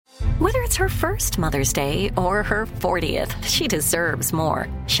Whether it's her first Mother's Day or her 40th, she deserves more.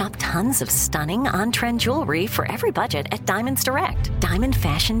 Shop tons of stunning on-trend jewelry for every budget at Diamonds Direct. Diamond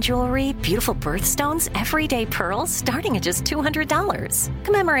fashion jewelry, beautiful birthstones, everyday pearls starting at just $200.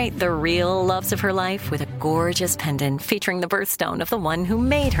 Commemorate the real loves of her life with a gorgeous pendant featuring the birthstone of the one who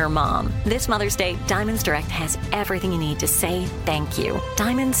made her mom. This Mother's Day, Diamonds Direct has everything you need to say thank you.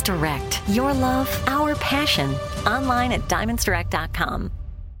 Diamonds Direct. Your love, our passion. Online at diamondsdirect.com.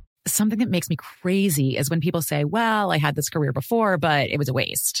 Something that makes me crazy is when people say, well, I had this career before, but it was a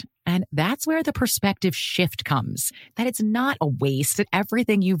waste. And that's where the perspective shift comes, that it's not a waste, that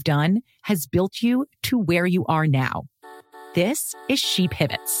everything you've done has built you to where you are now. This is She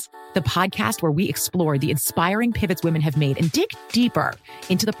Pivots, the podcast where we explore the inspiring pivots women have made and dig deeper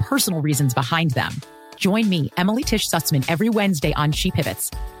into the personal reasons behind them. Join me, Emily Tish Sussman, every Wednesday on She Pivots.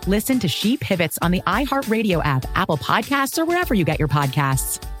 Listen to She Pivots on the iHeartRadio app, Apple Podcasts, or wherever you get your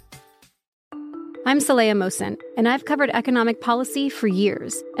podcasts. I'm Saleha Mohsen, and I've covered economic policy for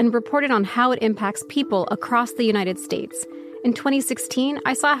years and reported on how it impacts people across the United States. In 2016,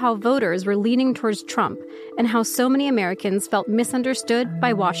 I saw how voters were leaning towards Trump and how so many Americans felt misunderstood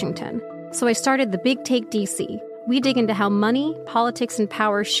by Washington. So I started The Big Take DC. We dig into how money, politics, and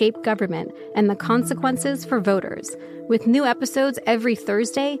power shape government and the consequences for voters. With new episodes every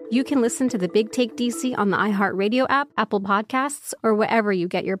Thursday, you can listen to The Big Take DC on the iHeartRadio app, Apple Podcasts, or wherever you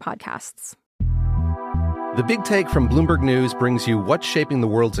get your podcasts. The Big Take from Bloomberg News brings you what's shaping the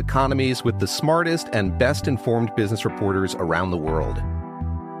world's economies with the smartest and best-informed business reporters around the world.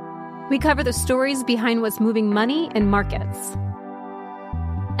 We cover the stories behind what's moving money and markets,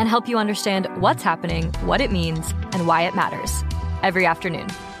 and help you understand what's happening, what it means, and why it matters every afternoon.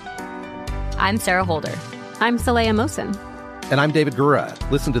 I'm Sarah Holder. I'm Saleha Mohsen. And I'm David Gura.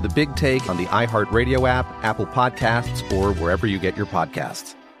 Listen to The Big Take on the iHeartRadio app, Apple Podcasts, or wherever you get your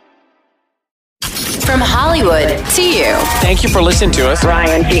podcasts. From Hollywood to you. Thank you for listening to us.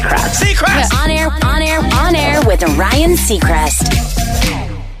 Ryan Seacrest. On air with Ryan Seacrest.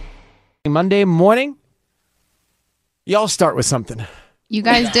 Monday morning, y'all start with something. You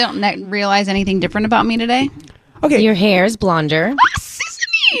guys don't realize anything different about me today? Okay. Your hair is blonder.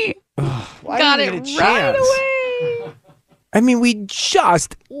 Sesame! Got it right away. I mean, we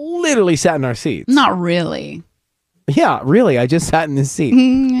just literally sat in our seats. Not really. Yeah, really. I just sat in this seat.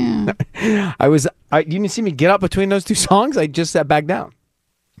 Yeah. You didn't see me get up between those two songs. I just sat back down.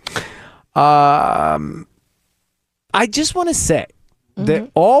 I just want to say that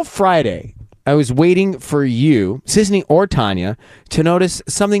all Friday, I was waiting for you, Sisney or Tanya, to notice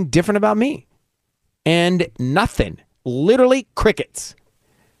something different about me. And nothing. Literally crickets.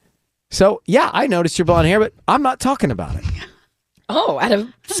 So, yeah, I noticed your blonde hair, but I'm not talking about it. Oh, out of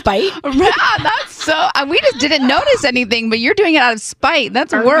spite? Yeah, that's so... we just didn't notice anything, but you're doing it out of spite.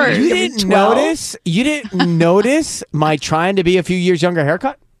 That's worse. You didn't notice? You didn't notice my trying to be a few years younger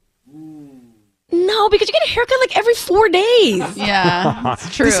haircut? No, because you get a haircut like every 4 days. Yeah,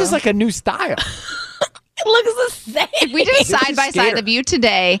 that's true. This is like a new style. It looks the same. If we did a side-by-side of you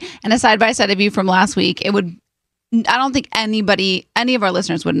today and a side-by-side of you from last week, it would... I don't think any of our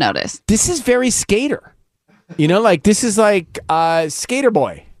listeners would notice. This is very skater. You know, like this is like Skater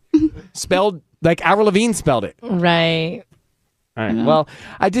Boy. Spelled like Avril Lavigne spelled it. Right. All right. Well,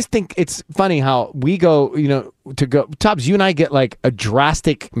 I just think it's funny how we go, Tubbs, you and I get like a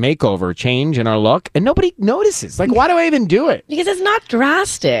drastic makeover change in our look and nobody notices. Like, why do I even do it? Because it's not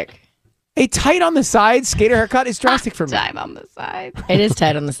drastic. A tight on the sides skater haircut is drastic for me. Tight on the sides. It is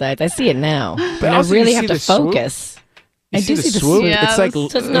tight on the sides. I see it now. But I also really you have see to the swoop? focus. You I do see the swoop. swoop. It's like, So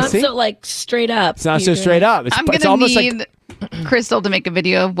it's not so like straight up. It's not so straight up. I'm going to need Crystal to make a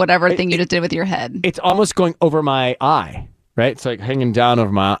video of whatever thing you just did with your head. It's almost going over my eye, right? It's like hanging down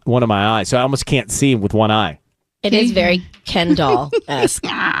over one of my eyes. So I almost can't see with one eye. It is very Ken doll-esque.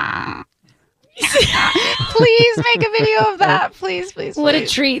 Please make a video of that. Please. What a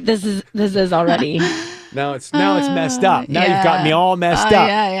treat this is already. Now it's messed up. Now you've got me all messed up.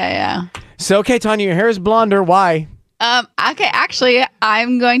 Yeah. So, okay, Tanya, your hair is blonder. Why? Okay, actually,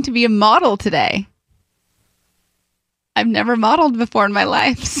 I'm going to be a model today. I've never modeled before in my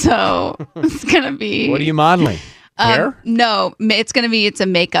life, so it's going to be... What are you modeling? Hair? No, it's a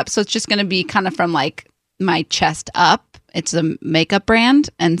makeup. So it's just going to be kind of from like my chest up. It's a makeup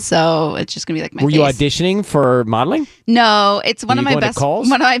brand, and so it's just going to be like my Were face. you auditioning for modeling? No, it's one of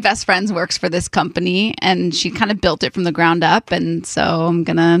my best friends works for this company, and she kind of built it from the ground up, and so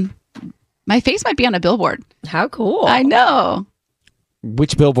my face might be on a billboard. How cool. I know.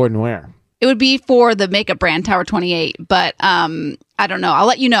 Which billboard and where? It would be for the makeup brand Tower 28, but I don't know. I'll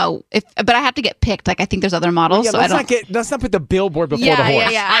let you know but I have to get picked. Like I think there's other models, so let's not put the billboard before the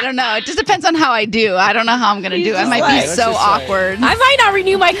horse. Yeah. I don't know. It just depends on how I do. I don't know how I'm gonna do. I might be so awkward. I might not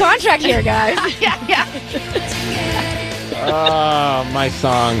renew my contract here, guys. yeah. Oh, my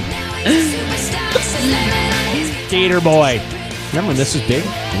song. Gator Boy. Remember when this was big?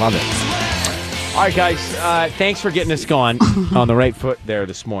 Love it. All right, guys. Thanks for getting us going on the right foot there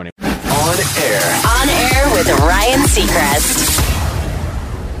this morning. On air with Ryan Seacrest.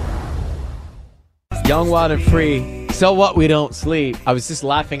 Young, wild, and free. So what? We don't sleep. I was just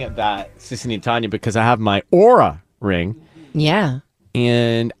laughing at that, Sissy and Tanya, because I have my Aura ring. Yeah.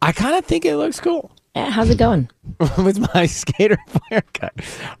 And I kind of think it looks cool. Yeah, how's it going? With my skater haircut.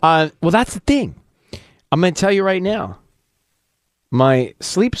 Well, that's the thing. I'm going to tell you right now. My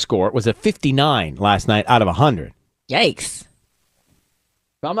sleep score was a 59 last night out of 100. Yikes.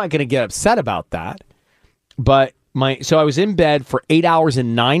 I'm not going to get upset about that. But so I was in bed for 8 hours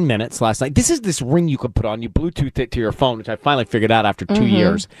and 9 minutes last night. This is this ring you could put on. You Bluetooth it to your phone, which I finally figured out after 2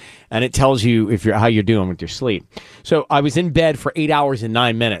 years. And it tells you how you're doing with your sleep. So I was in bed for 8 hours and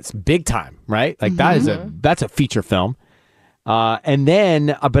 9 minutes. Big time, right? Like that's a feature film. And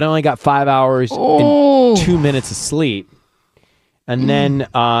then, but I only got 5 hours and 2 minutes of sleep. And then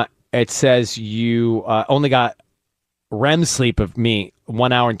it says you only got REM sleep of me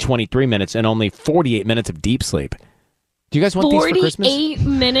 1 hour and 23 minutes and only 48 minutes of deep sleep. Do you guys want these for Christmas? 48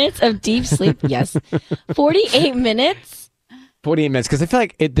 minutes of deep sleep? Yes. 48 minutes? 48 minutes, because I feel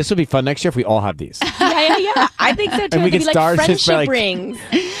like this will be fun next year if we all have these. Yeah. I think so too. And we can start friendship rings.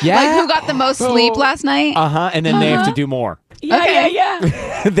 Yeah. Like who got the most sleep last night? And then they have to do more. Yeah.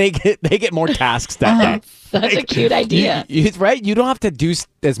 They get more tasks that day. Such a cute idea. Right? You don't have to do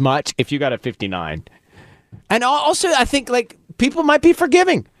as much if you got a 59. And also, I think like people might be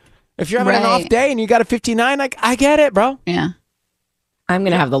forgiving. If you're having an off day and you got a 59, like I get it, bro. Yeah. I'm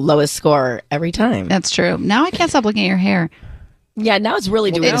going to have the lowest score every time. That's true. Now I can't stop looking at your hair. Yeah, now it's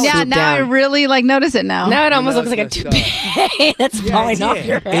really doing now down. I really notice it now. Now it almost looks like a toupee that's falling off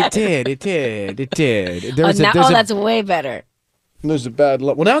your head. It did. That's way better. There's a bad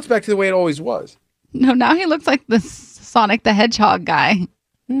look. Well, now it's back to the way it always was. No, now he looks like the Sonic the Hedgehog guy.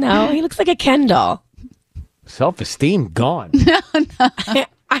 No, he looks like a Ken doll. Self-esteem gone. No.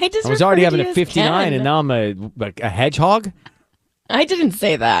 I was already having a 59 and now I'm a hedgehog? I didn't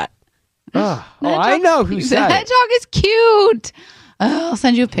say that. I know who said it. The hedgehog is cute. I'll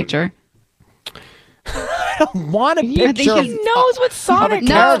send you a picture. I don't want a picture. I think he knows what Sonic is.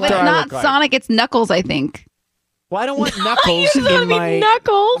 No, it's not Sonic. It's Knuckles, I think. Well, I don't want Knuckles in my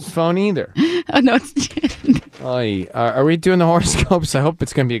phone either. Oh, no, it's... Are we doing the horoscopes? I hope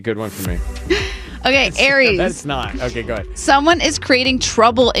it's going to be a good one for me. Okay, Aries. That's not. Okay, go ahead. Someone is creating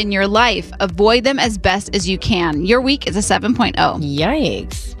trouble in your life. Avoid them as best as you can. Your week is a 7.0.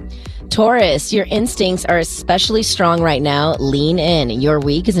 Yikes. Taurus, your instincts are especially strong right now. Lean in. Your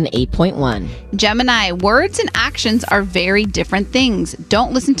week is an 8.1. Gemini, words and actions are very different things.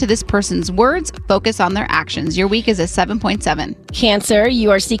 Don't listen to this person's words. Focus on their actions. Your week is a 7.7. Cancer,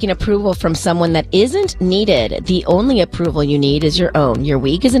 you are seeking approval from someone that isn't needed. The only approval you need is your own. Your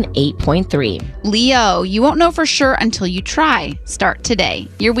week is an 8.3. Leo, you won't know for sure until you try. Start today.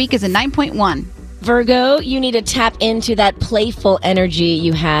 Your week is a 9.1. Virgo, you need to tap into that playful energy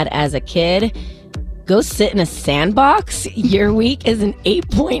you had as a kid. Go sit in a sandbox. Your week is an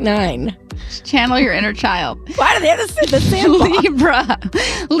 8.9. Channel your inner child. Why do they have to sit in the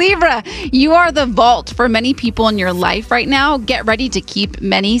sandbox? Libra, you are the vault for many people in your life right now. Get ready to keep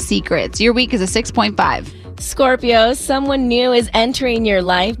many secrets. Your week is a 6.5. Scorpio, someone new is entering your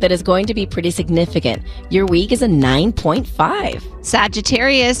life that is going to be pretty significant. Your week is a 9.5.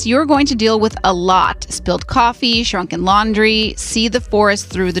 Sagittarius, you're going to deal with a lot. Spilled coffee, shrunken laundry, see the forest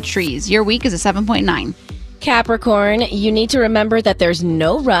through the trees. Your week is a 7.9. Capricorn, you need to remember that there's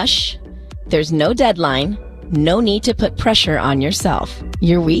no rush, there's no deadline, no need to put pressure on yourself.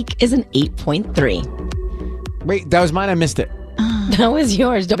 Your week is an 8.3. Wait, that was mine. I missed it. That was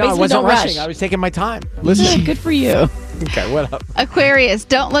yours. I wasn't rushing. I was taking my time. Listen. Good for you. Okay, what up? Aquarius,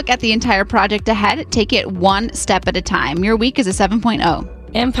 don't look at the entire project ahead. Take it one step at a time. Your week is a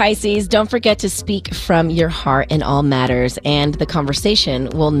 7.0. And Pisces, don't forget to speak from your heart in all matters, and the conversation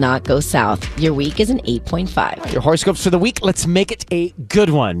will not go south. Your week is an 8.5. Your horoscopes for the week. Let's make it a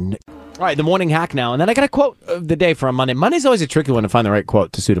good one. All right, the morning hack now. And then I got a quote of the day for a Monday. Monday's always a tricky one to find the right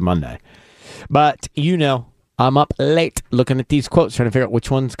quote to suit a Monday. But I'm up late looking at these quotes, trying to figure out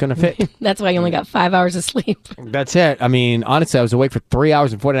which one's going to fit. That's why you only got 5 hours of sleep. That's it. I mean, honestly, I was awake for 3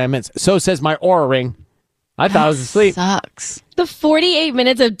 hours and 49 minutes. So says my Aura ring. I thought I was asleep. Sucks. The 48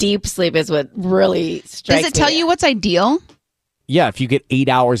 minutes of deep sleep is what really strikes Does it tell me. you what's ideal? Yeah, if you get 8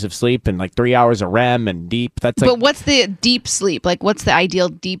 hours of sleep and like 3 hours of REM and deep, that's like. But what's the deep sleep? Like, what's the ideal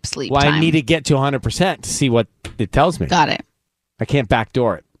deep sleep Well, time? I need to get to 100% to see what it tells me. Got it. I can't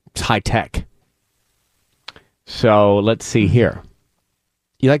backdoor it. It's high tech. So let's see here.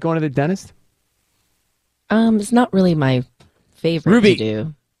 You like going to the dentist? It's not really my favorite Ruby. to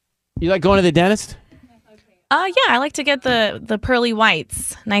do. You like going to the dentist? Yeah, I like to get the pearly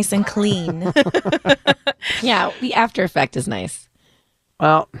whites nice and clean. Yeah, the after effect is nice.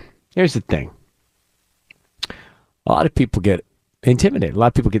 Well, here's the thing. A lot of people get intimidated. A lot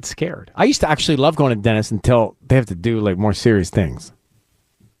of people get scared. I used to actually love going to the dentist until they have to do like more serious things.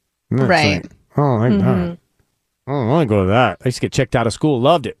 And it's Right. like, oh my God. I don't want to go to that. I used to get checked out of school.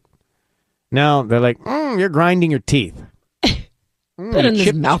 Loved it. Now they're like, you're grinding your teeth. Put in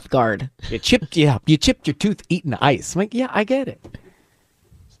this mouth guard. You chipped your tooth eating ice. I'm like, yeah, I get it.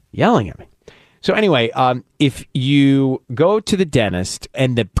 Yelling at me. So anyway, if you go to the dentist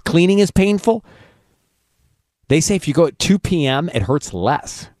and the cleaning is painful, they say if you go at 2 p.m., it hurts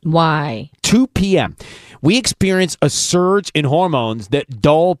less. Why? 2 p.m. We experience a surge in hormones that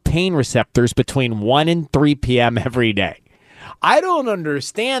dull pain receptors between 1 and 3 p.m. every day. I don't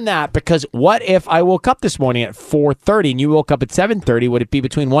understand that, because what if I woke up this morning at 4:30 and you woke up at 7:30? Would it be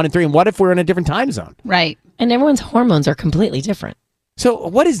between 1 and 3? And what if we're in a different time zone? Right. And everyone's hormones are completely different. So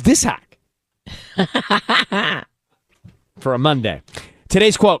what is this hack? For a Monday.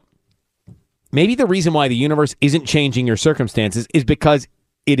 Today's quote. Maybe the reason why the universe isn't changing your circumstances is because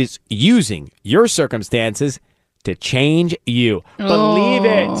it is using your circumstances to change you. Believe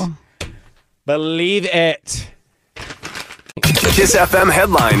it. Believe it. Kiss FM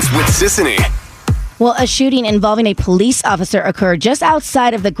headlines with Sissany. Well, a shooting involving a police officer occurred just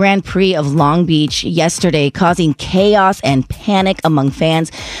outside of the Grand Prix of Long Beach yesterday, causing chaos and panic among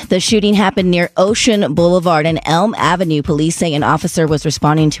fans. The shooting happened near Ocean Boulevard and Elm Avenue. Police say an officer was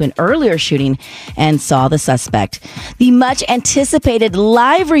responding to an earlier shooting and saw the suspect. The much anticipated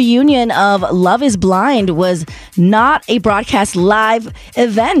live reunion of Love is Blind was not a broadcast live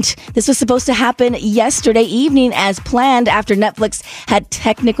event. This was supposed to happen yesterday evening as planned after Netflix had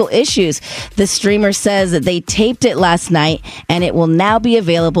technical issues. The streamer says that they taped it last night and it will now be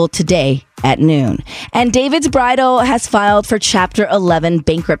available today at noon. And David's Bridal has filed for Chapter 11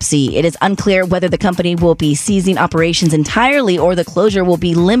 bankruptcy. It is unclear whether the company will be ceasing operations entirely or the closure will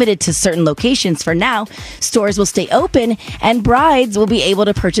be limited to certain locations. For now, stores will stay open and brides will be able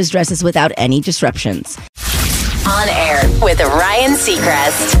to purchase dresses without any disruptions. On air with Ryan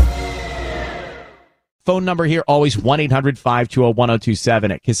Seacrest. Phone number here, always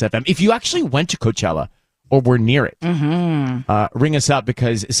 1-800-520-1027 at Kiss FM. If you actually went to Coachella or were near it, ring us up,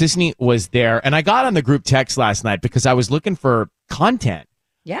 because Sissany was there. And I got on the group text last night because I was looking for content.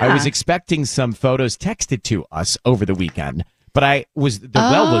 Yeah. I was expecting some photos texted to us over the weekend, but the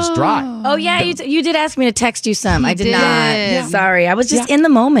well was dry. Oh, yeah, you did ask me to text you some. I did did. not. Yeah. Sorry, I was just in the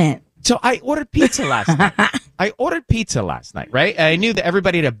moment. So I ordered pizza last night. Right? I knew that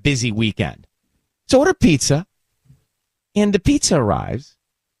everybody had a busy weekend. So order pizza, and the pizza arrives.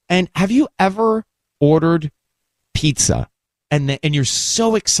 And have you ever ordered pizza and you're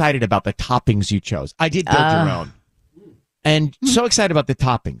so excited about the toppings you chose? I did build your own. And so excited about the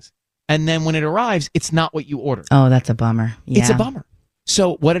toppings. And then when it arrives, it's not what you ordered. Oh, that's a bummer. Yeah. It's a bummer.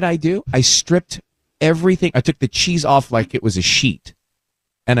 So what did I do? I stripped everything. I took the cheese off like it was a sheet.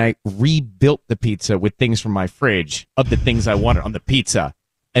 And I rebuilt the pizza with things from my fridge of the things I wanted on the pizza.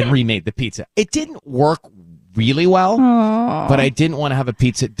 And remade the pizza. It didn't work really well, but I didn't want to have a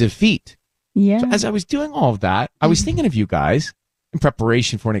pizza defeat. Yeah. So as I was doing all of that, I was thinking of you guys in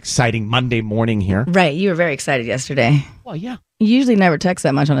preparation for an exciting Monday morning here. Right. You were very excited yesterday. Well, yeah. You usually never text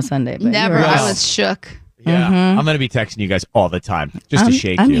that much on a Sunday. But Never. you were- I was shook. Yeah. I'm going to be texting you guys all the time just to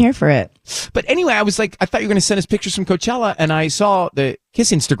shake I'm you. here for it. But anyway, I was like, I thought you were going to send us pictures from Coachella, and I saw the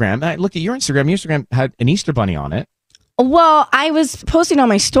Kiss Instagram, and I looked at your Instagram. Your Instagram had an Easter bunny on it. Well, I was posting all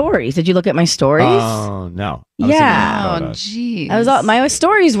my stories. Did you look at my stories? Oh, no. Yeah. Oh, jeez. My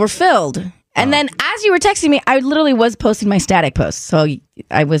stories were filled. And then as you were texting me, I literally was posting my static posts. So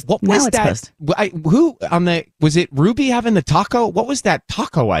I was. What now was it's that? post. Was it Ruby having the taco? What was that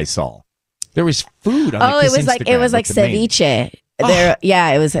taco I saw? There was food on Oh, the it was like the main- ceviche.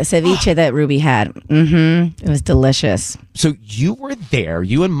 It was a ceviche that Ruby had. It was delicious. So you were there.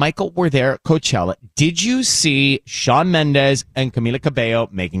 You and Michael were there at Coachella. Did you see Shawn Mendes and Camila Cabello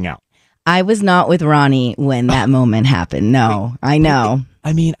making out? I was not with Ronnie when that moment happened. No, I know.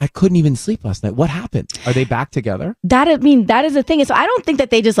 I mean, I couldn't even sleep last night. What happened? Are they back together? That is the thing. So I don't think that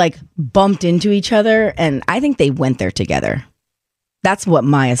they just like bumped into each other, and I think they went there together. That's what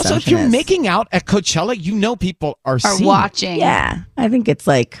my assumption is. So if you're making out at Coachella, people are watching. Yeah, I think it's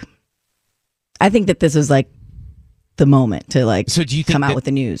like, I think that this was like the moment to like so do you come out with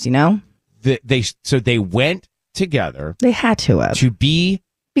the news, you know? They went together. They had to have. To be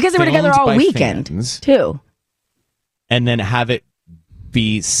because they were together all weekend too. And then have it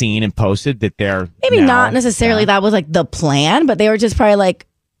be seen and posted that they're maybe not necessarily that was like the plan, but they were just probably like,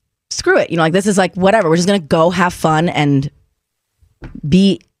 screw it, like this is like whatever. We're just gonna go have fun and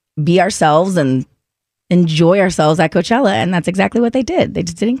be ourselves and enjoy ourselves at Coachella, and that's exactly what they did. They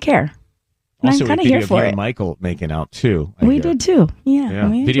just didn't care. And also, I'm kind of here for it. And Michael making out too. We did too. Yeah.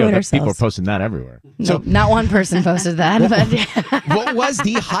 We video enjoyed that ourselves. people are posting that everywhere. No, so not one person posted that. But what was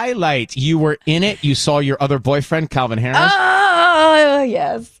the highlight? You were in it. You saw your other boyfriend, Calvin Harris. Oh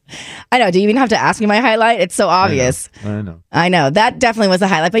yes, I know. Do you even have to ask me my highlight? It's so obvious. I know. That definitely was the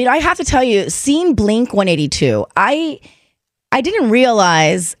highlight. But I have to tell you, seeing Blink 182, I didn't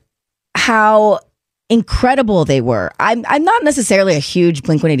realize how incredible they were. I'm not necessarily a huge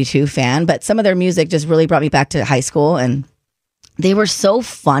Blink 182 fan, but some of their music just really brought me back to high school, and they were so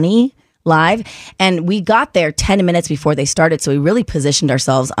funny live. And we got there 10 minutes before they started, so we really positioned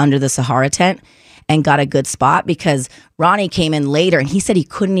ourselves under the Sahara tent and got a good spot because Ronnie came in later and he said he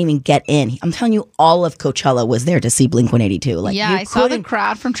couldn't even get in. I'm telling you, all of Coachella was there to see Blink 182. Like, yeah, I saw the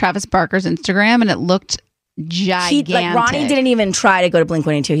crowd from Travis Barker's Instagram, and it looked gigantic. Ronnie didn't even try to go to Blink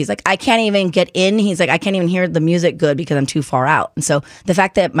 182. He's like, I can't even get in. He's like, I can't even hear the music good because I'm too far out. And so the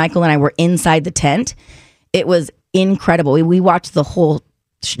fact that Michael and I were inside the tent, it was incredible. We watched the whole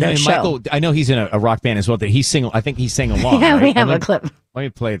show. Michael, I know he's in a rock band as well. That I think he's singing along. Yeah, right? we have a clip. Let me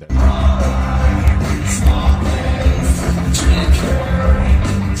play this.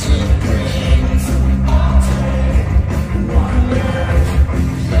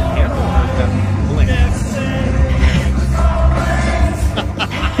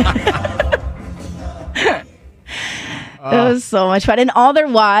 It was so much fun. And all their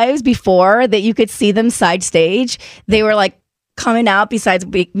wives before that you could see them side stage, they were like coming out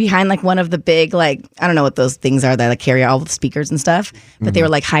behind like one of the big, like, I don't know what those things are that like carry all the speakers and stuff, but they were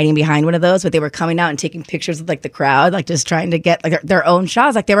like hiding behind one of those, but they were coming out and taking pictures with like the crowd, like just trying to get like their own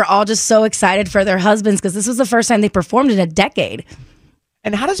shots. Like they were all just so excited for their husbands because this was the first time they performed in a decade.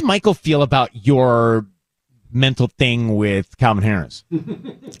 And how does Michael feel about your mental thing with Calvin Harris?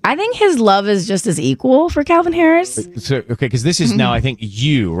 I think his love is just as equal for Calvin Harris. So, okay, because this is now, I think,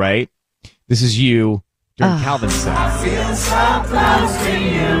 you, right? This is you during Calvin's set. I feel so close to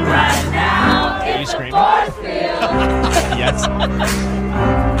you right now. Are you screaming? Yes. I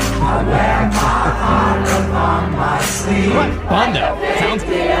wear my heart upon my sleeve. What fun, though. Sounds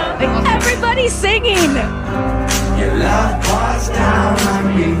good. Like everybody's singing. Your love pours down on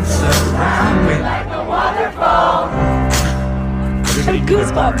me, surround me like a waterfall.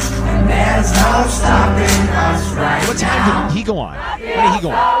 Goosebumps. And there's no stopping us right What time did he go on? When did he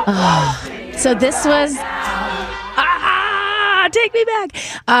go on? So this was take me back.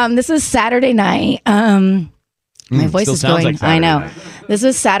 This was Saturday night. My voice is going. Like I know. Night. This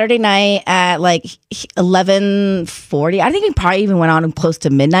was Saturday night at like 11:40. I think he probably even went on close to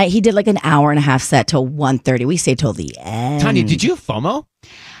midnight. He did like an hour and a half set till 1:30. We stayed till the end. Tanya, did you have FOMO?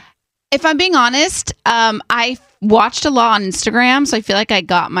 If I'm being honest, I watched a lot on Instagram, so I feel like I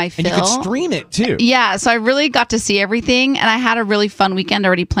got my fill. And you could stream it too. Yeah, so I really got to see everything, and I had a really fun weekend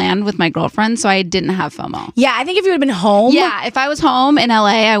already planned with my girlfriend, so I didn't have FOMO. Yeah, I think if you would have been home. Yeah, if I was home in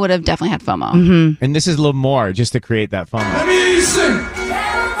LA, I would have definitely had FOMO. Mm-hmm. And this is a little more just to create that FOMO. Let me sing.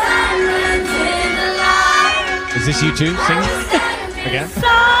 Is this you too singing? Again?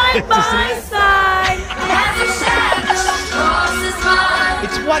 Side by side.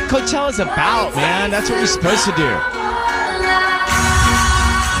 It's what Coachella's about, man. That's what you're supposed to do.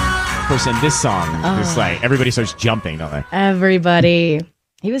 Of course, in this song, it's like everybody starts jumping, don't they? Everybody.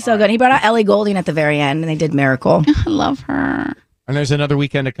 He was so good. He brought out Ellie Goulding at the very end, and they did Miracle. I love her. And there's another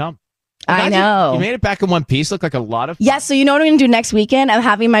weekend to come. I know. You made it back in one piece. Looked like a lot of fun. Yeah, so you know what I'm going to do next weekend? I'm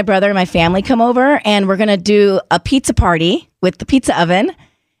having my brother and my family come over, and we're going to do a pizza party with the pizza oven.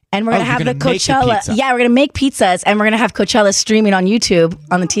 And we're going to have the Coachella. Yeah, we're going to make pizzas, and we're going to have Coachella streaming on YouTube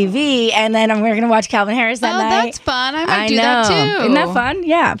on the TV. And then we're going to watch Calvin Harris that night. That's fun. I might do that too. Isn't that fun?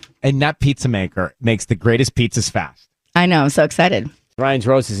 Yeah. And that pizza maker makes the greatest pizzas fast. I know. I'm so excited. Ryan's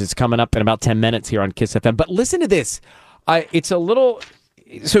Roses is coming up in about 10 minutes here on Kiss FM. But listen to this. It's a little...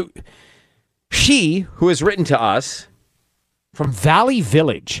 So she, who has written to us from Valley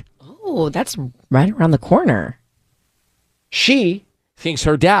Village. Oh, that's right around the corner. She thinks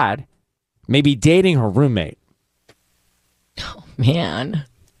her dad may be dating her roommate. Oh, man.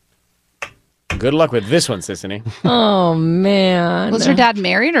 Good luck with this one, Sissany. Oh, man. Was her dad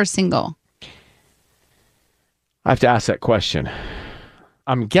married or single? I have to ask that question.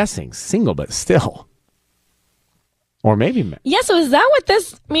 I'm guessing single, but still. Or maybe. Yeah, so is that what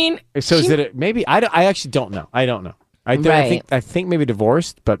this mean? So is it maybe? I actually don't know. I don't know. I think maybe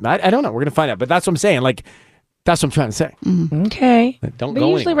divorced, but I don't know. We're going to find out. But that's what I'm saying. Like, that's what I'm trying to say. Okay. Don't but go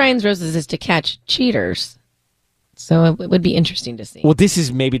usually anywhere. Ryan's Roses is to catch cheaters. So it would be interesting to see. Well, this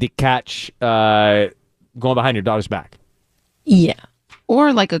is maybe to catch going behind your daughter's back. Yeah.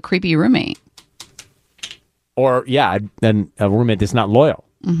 Or like a creepy roommate. Or, yeah, and a roommate that's not loyal.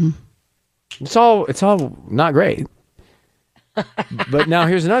 Mm-hmm. It's all not great. But now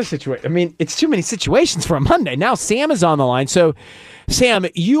here's another situation. I mean, it's too many situations for a Monday. Now Sam is on the line. So, Sam,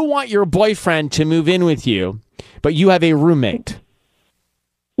 you want your boyfriend to move in with you, but you have a roommate.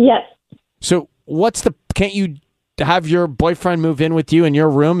 Yes. So can't you have your boyfriend move in with you in your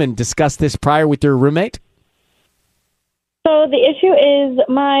room and discuss this prior with your roommate? So the issue is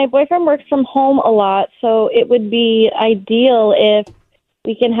my boyfriend works from home a lot, so it would be ideal if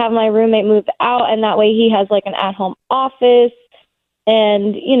we can have my roommate move out, and that way he has like an at-home office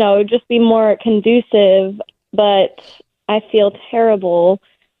and, just be more conducive. But I feel terrible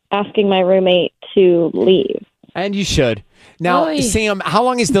asking my roommate to leave. And you should. Now, Oy. Sam, how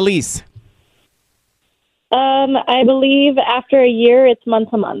long is the lease? I believe after a year, it's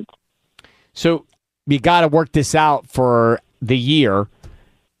month to month. So you got to work this out for the year.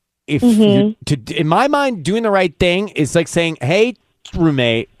 If in my mind, doing the right thing is like saying, "Hey,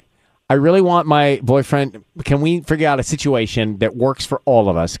 roommate, I really want my boyfriend. Can we figure out a situation that works for all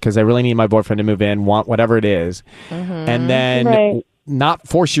of us? Because I really need my boyfriend to move in, want whatever it is, and then not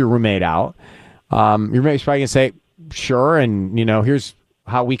force your roommate out. Your roommate's probably gonna say, "Sure," and here's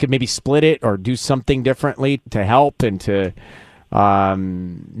how we could maybe split it or do something differently to help and to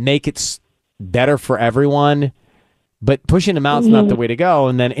make it better for everyone. But pushing them out is not the way to go.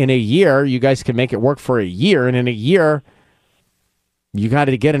 And then in a year, you guys can make it work for a year. And in a year, you got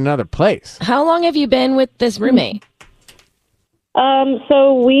to get another place. How long have you been with this roommate?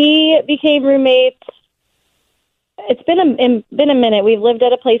 So we became roommates. It's been a minute. We've lived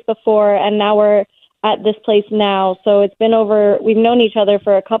at a place before, and now we're at this place now. So it's been we've known each other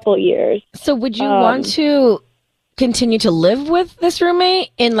for a couple years. So would you want to continue to live with this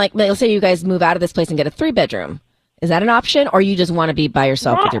roommate? And let's say you guys move out of this place and get a 3-bedroom. Is that an option, or you just want to be by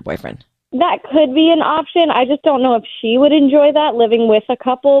yourself with your boyfriend? That could be an option. I just don't know if she would enjoy that, living with a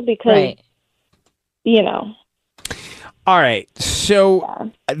couple, because, All right.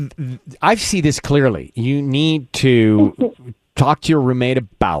 So I see this clearly. You need to talk to your roommate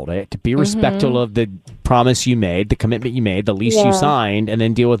about it, be respectful of the promise you made, the commitment you made, the lease you signed, and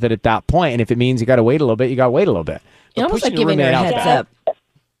then deal with it at that point. And if it means you got to wait a little bit, you got to wait a little bit. It's almost like giving her a heads up.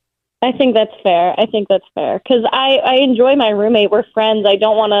 I think that's fair. Because I enjoy my roommate. We're friends. I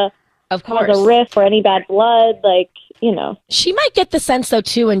don't want to cause a rift or any bad blood. She might get the sense, though,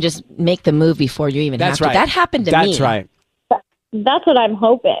 too, and just make the move before you even have to. That happened to me. That's right. That's what I'm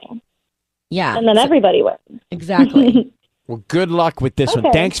hoping. Yeah. And then everybody wins. Exactly. Well, good luck with this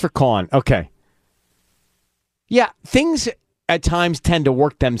one. Thanks for calling. Okay. Yeah, things at times tend to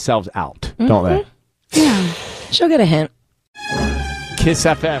work themselves out, don't they? Yeah. She'll get a hint. Kiss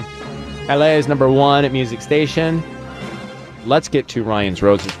FM. LA's #1 at Music Station. Let's get to Ryan's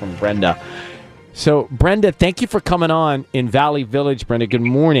Roses from Brenda. So, Brenda, thank you for coming on in Valley Village. Brenda, good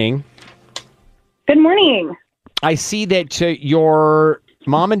morning. Good morning. I see that your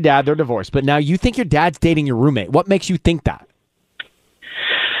mom and dad, they're divorced, but now you think your dad's dating your roommate. What makes you think that?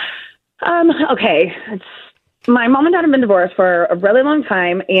 Okay. My mom and dad have been divorced for a really long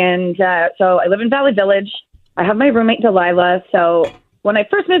time, and so I live in Valley Village. I have my roommate, Delilah, so when I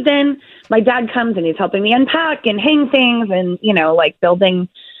first moved in, my dad comes and he's helping me unpack and hang things and, building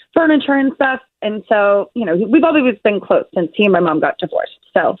furniture and stuff. And so, we've always been close since he and my mom got divorced.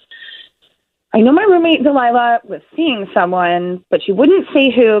 So I know my roommate, Delilah, was seeing someone, but she wouldn't say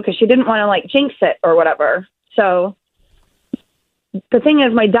who because she didn't want to, jinx it or whatever. So the thing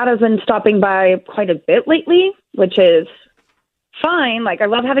is, my dad has been stopping by quite a bit lately, which is fine. I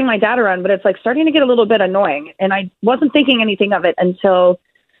love having my dad around, but it's starting to get a little bit annoying. And I wasn't thinking anything of it until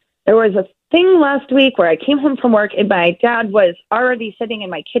there was a thing last week where I came home from work and my dad was already sitting in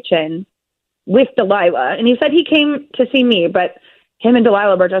my kitchen with Delilah. And he said he came to see me, but him and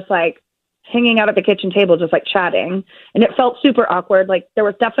Delilah were just hanging out at the kitchen table, just chatting. And it felt super awkward. There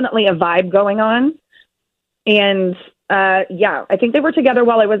was definitely a vibe going on. And I think they were together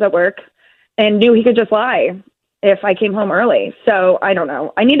while I was at work and knew he could just lie. if I came home early. So I don't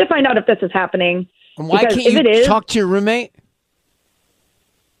know. I need to find out if this is happening. Why can't you talk to your roommate?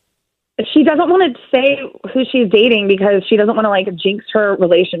 She doesn't want to say who she's dating because she doesn't want to like jinx her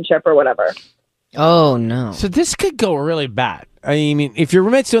relationship or whatever. Oh, no. So this could go really bad. I mean, if your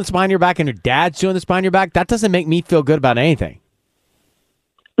roommate's doing this behind your back and your dad's doing this behind your back, that doesn't make me feel good about anything.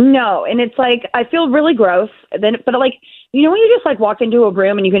 No, and it's like I feel really gross. But like, you know, when you just like walk into a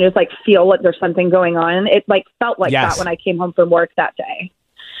room and you can just like feel like there's something going on. It like felt like that when I came home from work that day.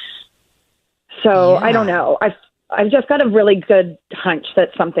 So I don't know. I've just got a really good hunch that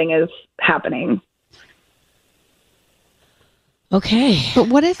something is happening. Okay, but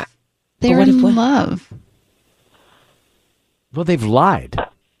what if they're in love? Well, they've lied.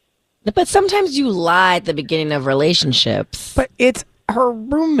 But sometimes you lie at the beginning of relationships. But it's her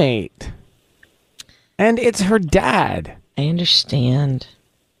roommate. And it's her dad. I understand.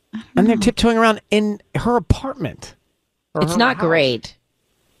 And they're tiptoeing around in her apartment. It's not great.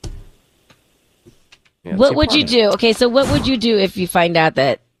 Yeah, what would you do? Okay, so what would you do if you find out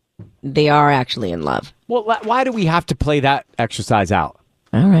that they are actually in love? Well, why do we have to play that exercise out?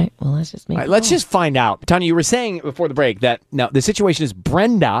 All right. Well, let's just let's just find out. Tanya, you were saying before the break that now the situation is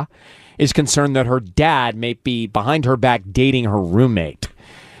Brenda is concerned that her dad may be behind her back dating her roommate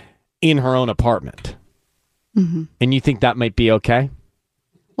in her own apartment. Mm-hmm. And you think that might be okay?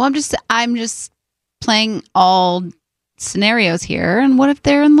 Well, I'm just playing all scenarios here. And what if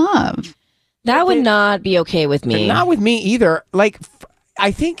they're in love? That would not be okay with me. Not with me either. Like,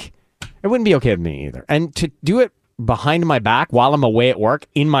 I think it wouldn't be okay with me either. And to do it behind my back while I'm away at work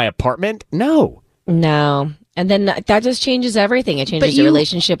in my apartment, no. And then that just changes everything. It changes your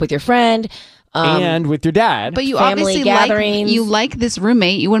relationship with your friend. And with your dad. But you family obviously gatherings. like this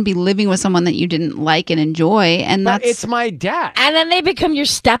roommate. You wouldn't be living with someone that you didn't like and enjoy. And but it's my dad. And then they become your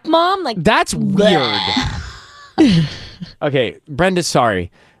stepmom? Like that's weird. Okay, Brenda,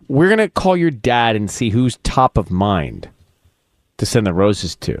 sorry. We're going to call your dad and see who's top of mind to send the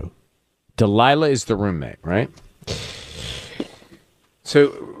roses to. Delilah is the roommate, right? So,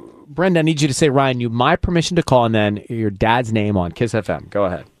 Brenda, I need you to say, Ryan, you have my permission to call and then your dad's name on Kiss FM. Go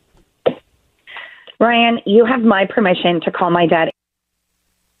ahead. Ryan, you have my permission to call my dad.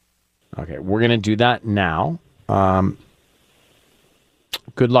 Okay, we're going to do that now.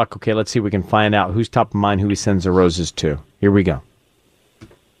 Good luck. Okay, let's see if we can find out who's top of mind, who he sends the roses to. Here we go.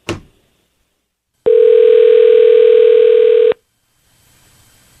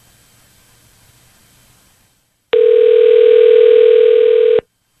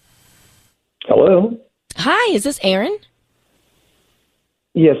 Hello. Hi, is this Aaron?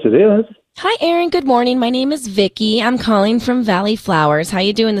 Yes, it is. Hi, Aaron. Good morning. My name is Vicky. I'm calling from Valley Flowers. How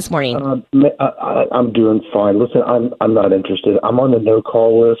you doing this morning? I'm doing fine. Listen, I'm not interested. I'm on the no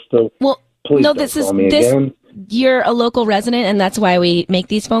call list. So please no, don't call me again. You're a local resident, and that's why we make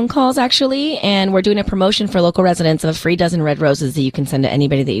these phone calls, actually. And we're doing a promotion for local residents of a free dozen red roses that you can send to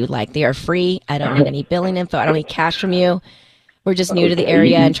anybody that you like. They are free. I don't need any billing info. I don't need cash from you. We're just new to the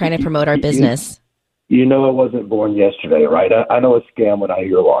area and trying to promote our business. You know I wasn't born yesterday, right? I know a scam when I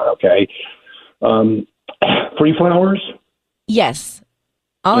hear one, okay? Free flowers? Yes.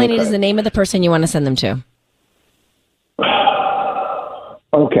 All I need is the name of the person you want to send them to.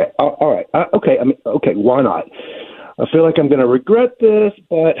 Okay. All right. Okay. Okay. Why not? I feel like I'm going to regret this,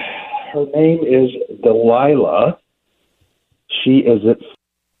 but her name is Delilah. She is at.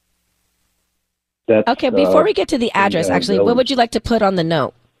 That's, okay. Before we get to the address, actually, what would you like to put on the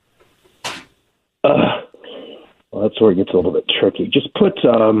note? Well, that's where it gets a little bit tricky. Just put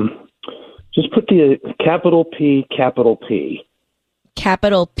the capital P, capital P.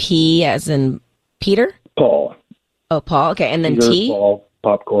 Capital P as in Peter? Paul. Oh, Paul. Okay. And then Peter, T? Paul,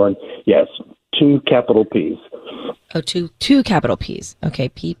 popcorn. Yes. 2 capital P's. Oh, two capital P's. Okay.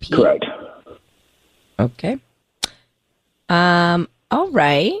 P. Correct. Okay. All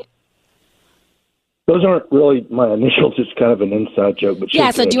right. Those aren't really my initials. It's kind of an inside joke. But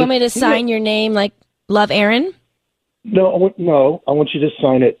yeah, so do you want me to sign your name like Love Aaron? No. I want you to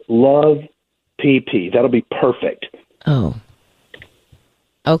sign it Love PP. That'll be perfect. Oh.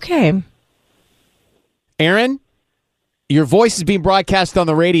 Okay. Aaron, your voice is being broadcast on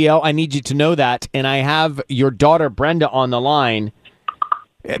the radio. I need you to know that. And I have your daughter, Brenda, on the line.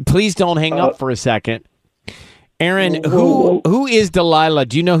 Please don't hang up for a second. Aaron, who is Delilah?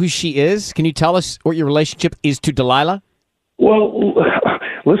 Do you know who she is? Can you tell us what your relationship is to Delilah? Well,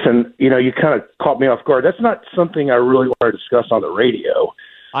 listen, you kind of caught me off guard. That's not something I really want to discuss on the radio.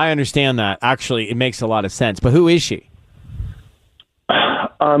 I understand that. Actually, it makes a lot of sense. But who is she?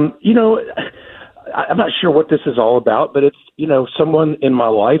 I'm not sure what this is all about, but it's, someone in my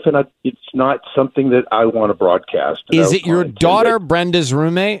life, and it's not something that I want to broadcast. Is it your daughter, Brenda's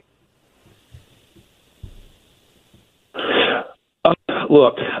roommate?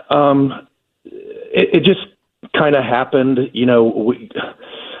 Look, it just kind of happened, yes.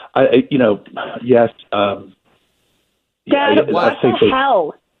 Dad, what the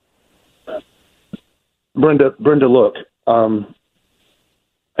hell? Brenda, look,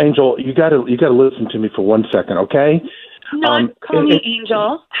 Angel, you gotta listen to me for 1 second, okay? Call me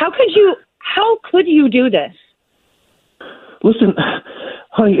Angel. How could you do this? Listen,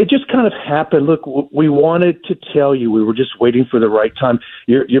 honey, it just kind of happened. Look, we wanted to tell you. We were just waiting for the right time.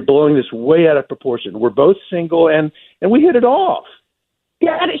 You're blowing this way out of proportion. We're both single, and we hit it off.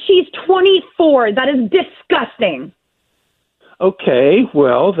 Dad, she's 24. That is disgusting. Okay,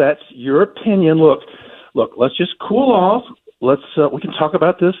 well, that's your opinion. Look, let's just cool off. We can talk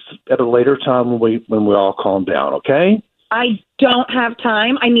about this at a later time when we all calm down, okay? I don't have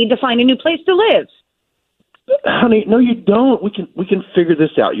time. I need to find a new place to live. Honey, no, you don't. We can figure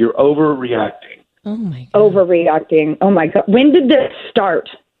this out. You're overreacting. Oh my God. Overreacting. Oh my God. When did this start?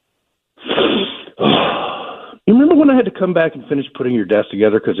 You remember when I had to come back and finish putting your desk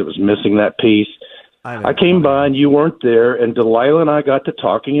together because it was missing that piece? I came by and you weren't there, and Delilah and I got to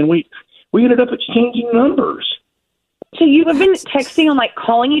talking, and we ended up exchanging numbers. So you have been texting and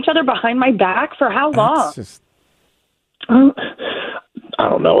calling each other behind my back for how long? I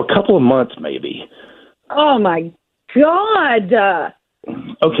don't know, a couple of months maybe. Oh my God.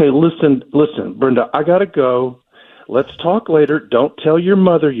 Okay, listen, Brenda, I gotta go. Let's talk later. Don't tell your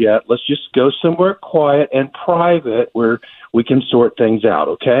mother yet. Let's just go somewhere quiet and private where we can sort things out,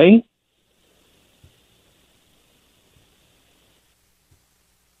 okay?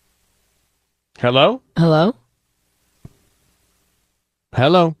 Hello? Hello?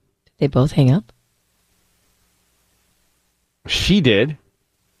 Hello? Did they both hang up? She did.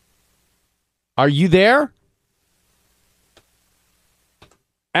 Are you there?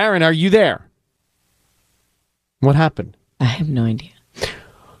 Aaron, are you there? What happened? I have no idea.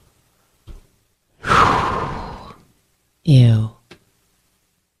 Ew.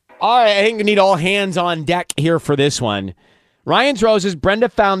 All right, I think we need all hands on deck here for this one. Ryan's Roses, Brenda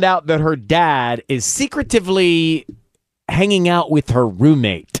found out that her dad is secretively hanging out with her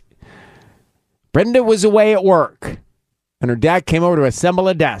roommate. Brenda was away at work, and her dad came over to assemble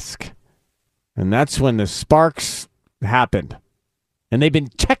a desk. And that's when the sparks happened. And they've been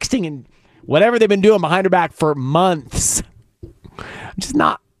texting and whatever they've been doing behind her back for months. I'm just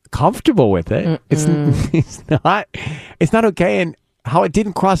not comfortable with it. It's not okay. And how it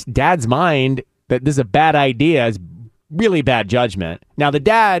didn't cross Dad's mind that this is a bad idea is really bad judgment. Now, the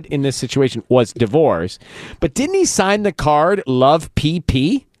dad in this situation was divorced, but didn't he sign the card Love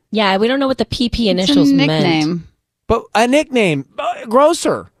PP? Yeah, we don't know what the PP initials it's a nickname. meant. But a nickname,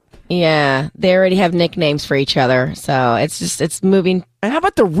 grocer. Yeah, they already have nicknames for each other, so it's moving. And how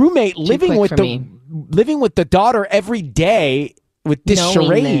about the roommate living with the daughter every day with this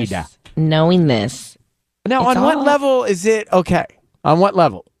charade? Knowing this. Now, on what level is it okay? On what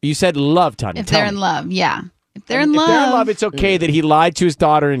level? You said love, Tanya. If they're in love, yeah. If they're in love, it's okay that he lied to his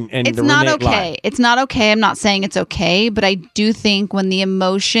daughter and it's the not roommate okay. lied. It's not okay. I'm not saying it's okay, but I do think when the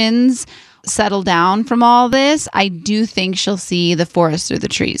emotions settle down from all this, I do think she'll see the forest through the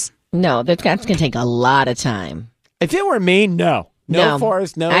trees. No, that's going to take a lot of time. If it were me, no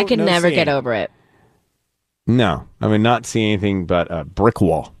forest, no. I could no never seeing. get over it. No, I mean not see anything but a brick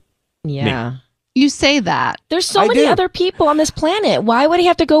wall. Yeah. Me. You say that. There's so many other people on this planet. Why would he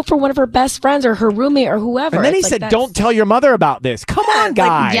have to go for one of her best friends or her roommate or whoever? And then he said, "Don't tell your mother about this." Come on,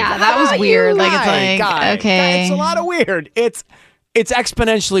 guys. Yeah, that was weird. Like it's like guys. okay, It's a lot of weird. It's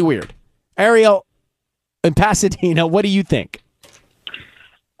exponentially weird. Ariel in Pasadena, what do you think?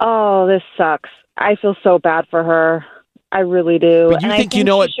 Oh, this sucks. I feel so bad for her. I really do. But you think you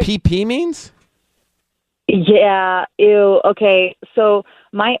know what PP means? Yeah. Ew. Okay. So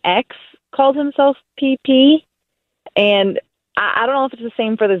my ex called himself PP, and I don't know if it's the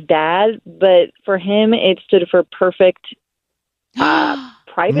same for this dad, but for him, it stood for perfect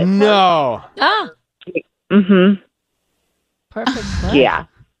private. No. Mm-hmm. Perfect. Yeah.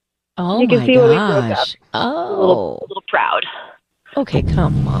 Oh, you can my see gosh. what we broke up. Oh. A little proud. Okay,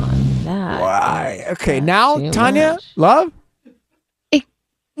 come on. Why? Okay, now, Tanya, love?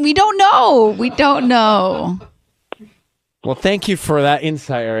 We don't know. We don't know. Well, thank you for that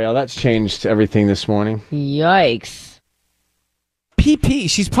insight, Ariel. That's changed everything this morning. Yikes. PP,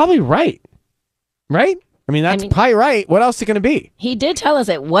 she's probably right. Right? I mean, that's probably right. What else is it going to be? He did tell us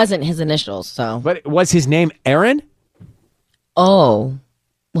it wasn't his initials, so. But was his name Aaron? Oh.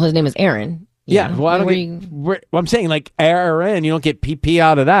 Well, his name is Aaron. Yeah, well, I don't well, I'm saying like ARN, you don't get PP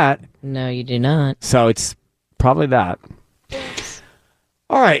out of that. No, you do not. So it's probably that.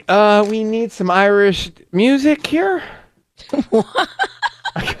 All right, we need some Irish music here. What?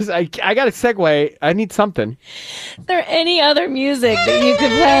 Because I got a segue. I need something. Is there any other music that you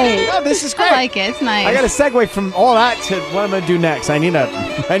could play? Oh, this is great. I like it. It's nice. I got a segue from all that to what I'm going to do next. I need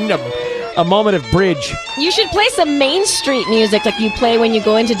a moment of bridge. You should play some Main Street music like you play when you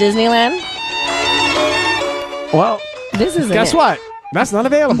go into Disneyland. Well, this is guess what? That's not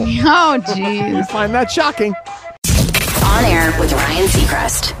available. Oh, jeez. You find that shocking. On Air with Ryan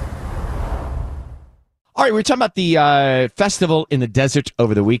Seacrest. All right, we're talking about the festival in the desert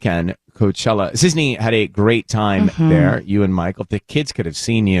over the weekend, Coachella. Sisney had a great time there, you and Michael. If the kids could have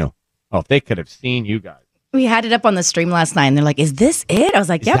seen you. Oh, if they could have seen you guys. We had it up on the stream last night, and they're like, is this it? I was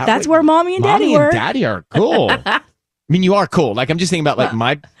like, yep, that's where Mommy and Daddy were. Mommy and Daddy are cool. I mean, you are cool. Like, I'm just thinking about, like,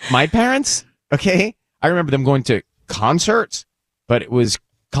 my parents, okay? I remember them going to concerts, but it was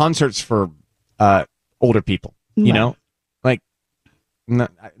concerts for older people, you know? Like,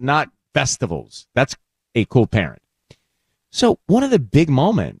 not festivals. That's a cool parent. So one of the big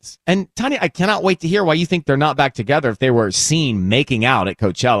moments, and Tanya, I cannot wait to hear why you think they're not back together if they were seen making out at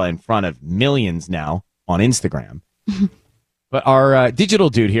Coachella in front of millions now on Instagram. But our digital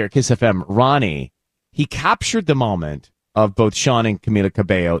dude here at Kiss FM, Ronnie, he captured the moment of both Sean and Camila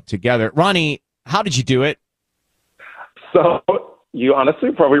Cabello together. Ronnie, how did you do it? So you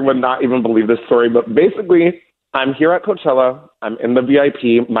honestly probably would not even believe this story, but basically I'm here at Coachella. I'm in the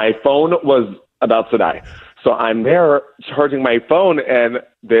VIP. My phone was about to die. So I'm there charging my phone, and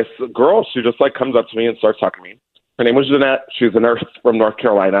this girl, she just like comes up to me and starts talking to me. Her name was Jeanette. She's a nurse from North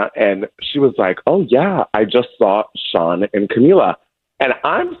Carolina. And she was like, oh, yeah, I just saw Sean and Camila. And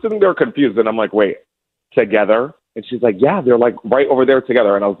I'm sitting there confused. And I'm like, wait, together? And she's like, yeah, they're like right over there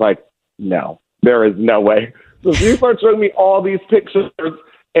together. And I was like, no, there is no way. So she started showing me all these pictures.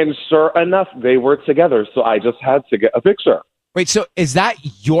 And sure enough, they were together. So I just had to get a picture. Wait, so is that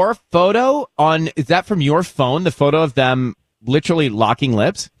your photo is that from your phone, the photo of them literally locking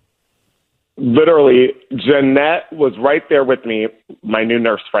lips? Literally, Jeanette was right there with me. My new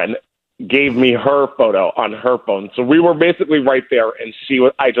nurse friend gave me her photo on her phone. So we were basically right there. And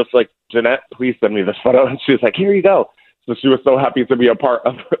I just like, Jeanette, please send me this photo. And she was like, here you go. So she was so happy to be a part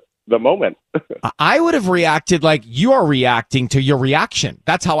of the moment. I would have reacted like you are reacting to your reaction.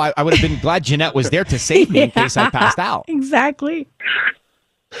 That's how I would have been glad Jeanette was there to save me in case I passed out. Exactly.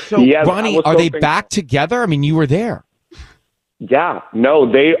 So, yes, Ronnie, are they back together? I mean, you were there. Yeah,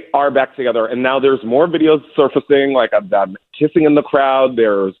 no, they are back together. And now there's more videos surfacing, like of them kissing in the crowd.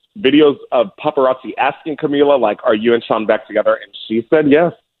 There's videos of paparazzi asking Camila, like, are you and Sean back together? And she said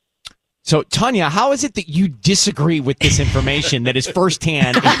yes. So, Tanya, how is it that you disagree with this information that is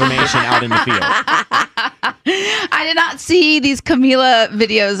firsthand information out in the field? I did not see these Camila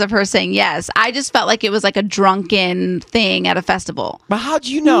videos of her saying yes. I just felt like it was like a drunken thing at a festival. But how'd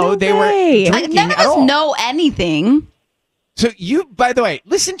you know they were drinking None of us know anything. So you, by the way,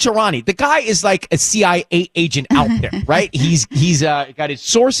 listen to Ronnie. The guy is like a CIA agent out there, right? He's got his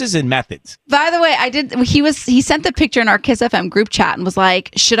sources and methods. By the way, he sent the picture in our Kiss FM group chat and was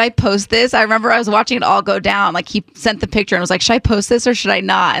like, should I post this? I remember I was watching it all go down. Like he sent the picture and was like, should I post this or should I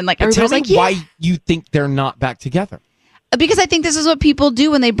not? And like everybody was like, yeah. Why you think they're not back together? Because I think this is what people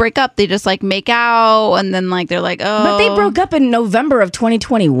do when they break up. They just like make out and then like they're like, oh. But they broke up in November of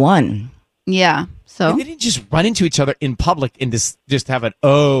 2021. Yeah. So and they didn't just run into each other in public and just have an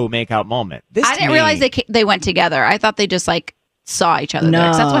make out moment. I didn't realize they went together. I thought they just like saw each other there.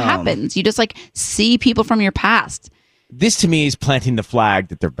 'Cause that's what happens. You just like see people from your past. This to me is planting the flag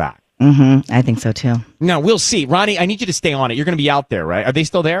that they're back. Mm-hmm. I think so too. No, we'll see. Ronnie, I need you to stay on it. You're going to be out there, right? Are they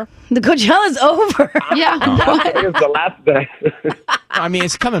still there? The Coachella's over. Yeah. It's the last day. I mean,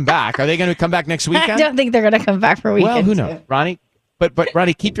 it's coming back. Are they going to come back next weekend? I don't think they're going to come back for a weekend. Well, who knows, Ronnie? But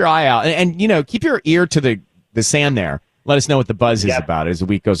Ronnie, keep your eye out and you know, keep your ear to the sand there. Let us know what the buzz is about as the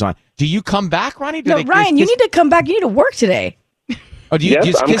week goes on. Do you come back, Ronnie? Ryan, you need to come back. You need to work today. Oh, do you, yes,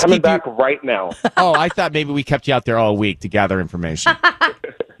 just I'm coming back right now. Oh, I thought maybe we kept you out there all week to gather information.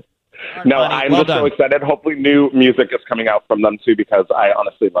 No, Ronnie, I'm well just done. so excited. Hopefully new music is coming out from them too because I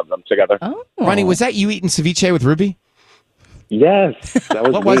honestly love them together. Oh. Ronnie, was that you eating ceviche with Ruby? Yes. That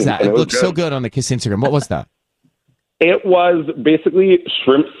was what was me, that? and It was looked so good on the Kiss Instagram. What was that? It was basically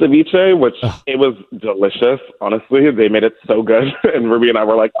shrimp ceviche, which it was delicious. Honestly, they made it so good. And Ruby and I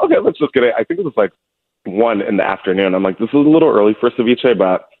were like, okay, let's just get it. I think it was like 1 in the afternoon. I'm like, this is a little early for ceviche,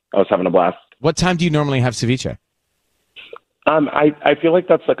 but I was having a blast. What time do you normally have ceviche? I feel like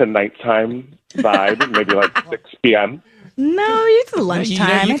that's like a nighttime vibe, maybe like 6 p.m. No, it's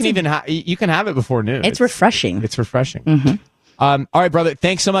lunchtime. You can have it before noon. It's refreshing. It's refreshing. Mm-hmm. All right, brother.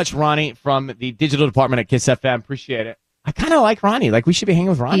 Thanks so much, Ronnie, from the digital department at Kiss FM. Appreciate it. I kind of like Ronnie. Like, we should be hanging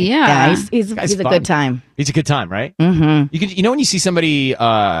with Ronnie. Yeah, he's a good time. He's a good time, right? Mm-hmm. You know when you see somebody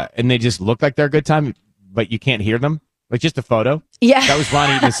and they just look like they're a good time, but you can't hear them, like just a photo. Yeah, that was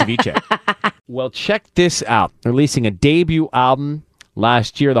Ronnie eating a ceviche. Well, check this out. Releasing a debut album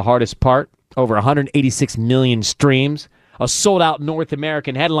last year. The Hardest Part, over 186 million streams. A sold-out North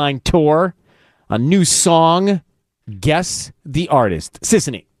American headline tour. A new song. Guess the artist,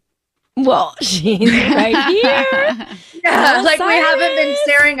 Sissany. Well, she's right here. Yeah, like we haven't been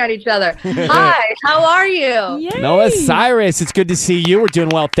staring at each other. Hi, how are you? Yay. Noah Cyrus, it's good to see you. We're doing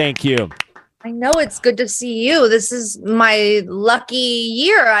well, thank you. I know it's good to see you. This is my lucky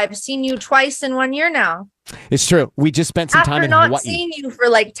year. I've seen you twice in 1 year now. It's true. We just spent some time in After Hawaii. not seeing you for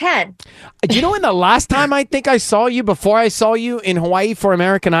like 10. Do you know when the last time I think I saw you, before I saw you in Hawaii for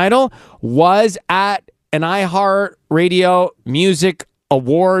American Idol, was at an iHeartRadio Music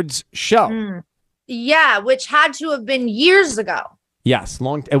Awards show? Yeah, which had to have been years ago. Yes,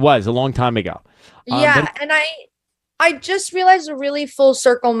 it was a long time ago. Yeah, and I just realized a really full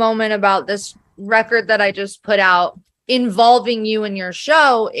circle moment about this record that I just put out involving you and your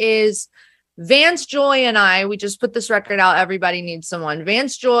show is Vance Joy and we just put this record out, Everybody Needs Someone.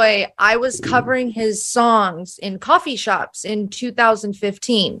 Vance Joy, I was covering his songs in coffee shops in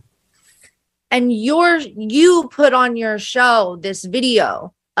 2015. And you put on your show this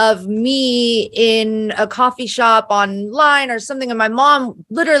video of me in a coffee shop online or something. And my mom,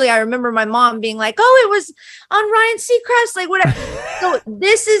 literally, I remember my mom being like, oh, it was on Ryan Seacrest, like whatever. So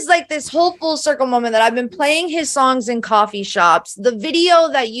this is like this whole full circle moment that I've been playing his songs in coffee shops. The video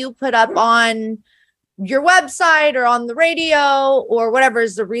that you put up on your website or on the radio or whatever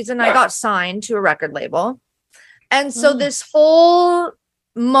is the reason I got signed to a record label. And so this whole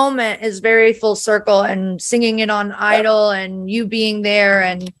moment is very full circle, and singing it on Idol and you being there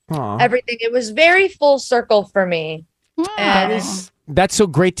and everything. It was very full circle for me. And that's so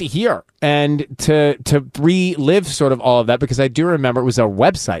great to hear and to relive sort of all of that, because I do remember it was our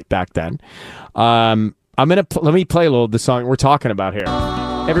website back then. Let me play a little of the song we're talking about here.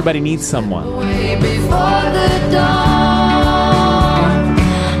 Everybody Needs Someone. Way before the dawn,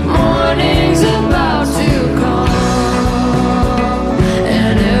 morning's about to come.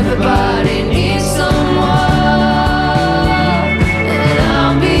 Everybody needs someone, and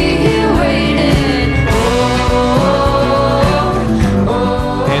I'll be here waiting.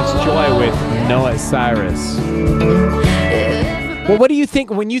 Vance Joy with Noah Cyrus. Well, what do you think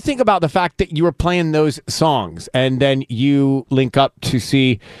when you think about the fact that you were playing those songs and then you link up to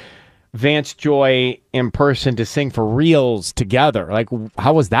see Vance Joy in person to sing for reals together? Like,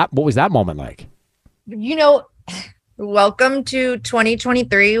 how was that? What was that moment like? Welcome to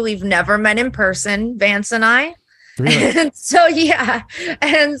 2023. We've never met in person, Vance and I. Really? And so, yeah.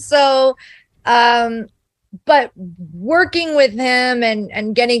 And so, but working with him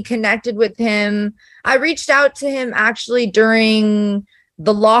and getting connected with him, I reached out to him actually during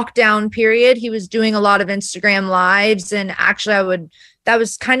the lockdown period. He was doing a lot of Instagram lives, and actually that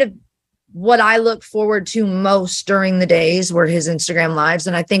was kind of what I look forward to most during the days were his Instagram lives.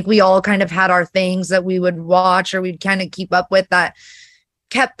 And I think we all kind of had our things that we would watch or we'd kind of keep up with that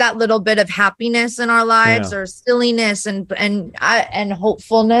kept that little bit of happiness in our lives or silliness and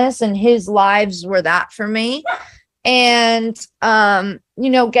hopefulness. And his lives were that for me. And,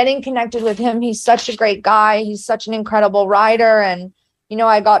 getting connected with him, he's such a great guy. He's such an incredible writer. And,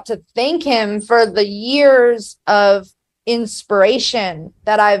 I got to thank him for the years of inspiration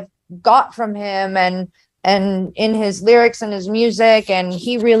that I've got from him and in his lyrics and his music. And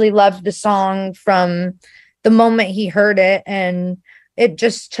he really loved the song from the moment he heard it. And it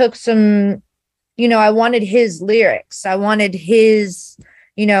just took some, I wanted his lyrics. I wanted his,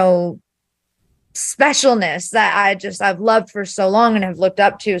 specialness that I've loved for so long and have looked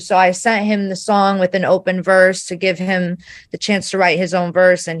up to. So I sent him the song with an open verse to give him the chance to write his own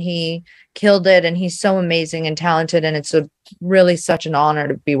verse, and he killed it. And he's so amazing and talented, and it's really such an honor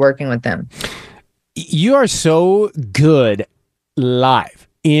to be working with him. You are so good live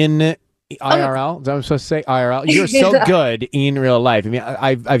in IRL. Is that what I'm supposed to say? IRL. You're so good in real life. I mean,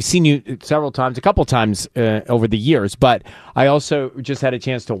 I've seen you a couple times over the years, but I also just had a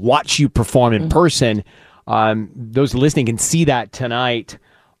chance to watch you perform in person. Those listening can see that tonight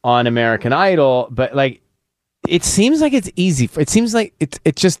on American Idol, but like, it seems like it's easy. It seems like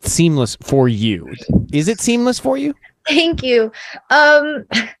it's just seamless for you. Is it seamless for you? Thank you. I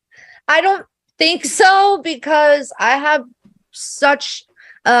don't think so, because I have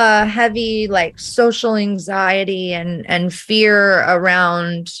heavy like social anxiety and fear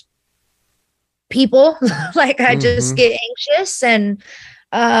around people. Like I just get anxious and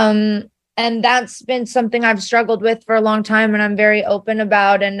that's been something I've struggled with for a long time and I'm very open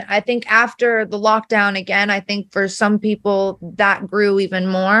about. And I think after the lockdown again, I think for some people that grew even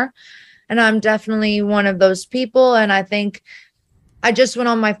more. And I'm definitely one of those people. And I think I just went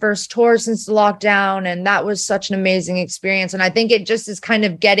on my first tour since the lockdown and that was such an amazing experience. And I think it just is kind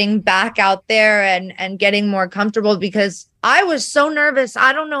of getting back out there and getting more comfortable because I was so nervous.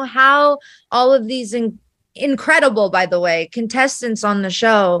 I don't know how all of these incredible, by the way, contestants on the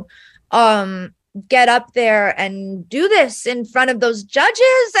show get up there and do this in front of those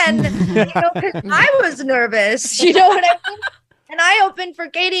judges. And, because I was nervous, you know what I mean? And I opened for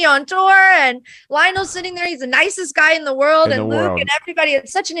Katie on tour and Lionel's sitting there. He's the nicest guy in the world. And Luke and everybody.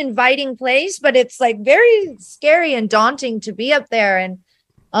 It's such an inviting place, but it's like very scary and daunting to be up there. And,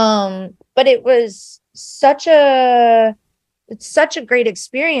 but it was it's such a great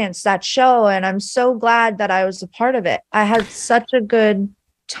experience, that show. And I'm so glad that I was a part of it. I had such a good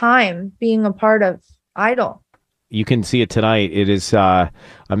time being a part of Idol. You can see it tonight. It is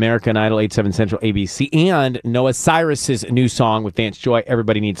American Idol, 8/7 Central ABC, and Noah Cyrus's new song with Vance Joy,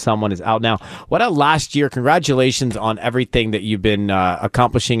 Everybody Needs Someone, is out now. What a last year. Congratulations on everything that you've been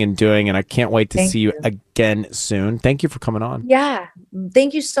accomplishing and doing, and I can't wait to see you again soon. Thank you for coming on. Yeah.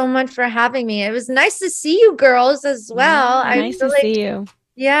 Thank you so much for having me. It was nice to see you girls as well. Nice to see you.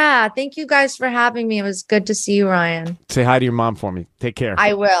 Yeah. Thank you guys for having me. It was good to see you, Ryan. Say hi to your mom for me. Take care.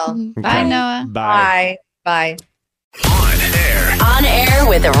 I will. Okay. Bye, Noah. Bye. Bye. On air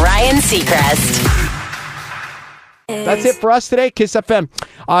with Ryan Seacrest. That's it for us today, Kiss FM.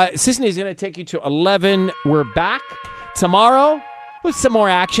 Sisney is going to take you to 11. We're back tomorrow with some more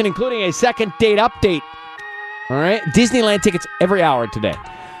action, including a second date update. All right? Disneyland tickets every hour today.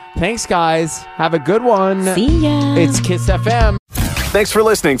 Thanks, guys. Have a good one. See ya. It's Kiss FM. Thanks for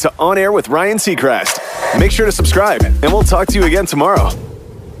listening to On Air with Ryan Seacrest. Make sure to subscribe, and we'll talk to you again tomorrow.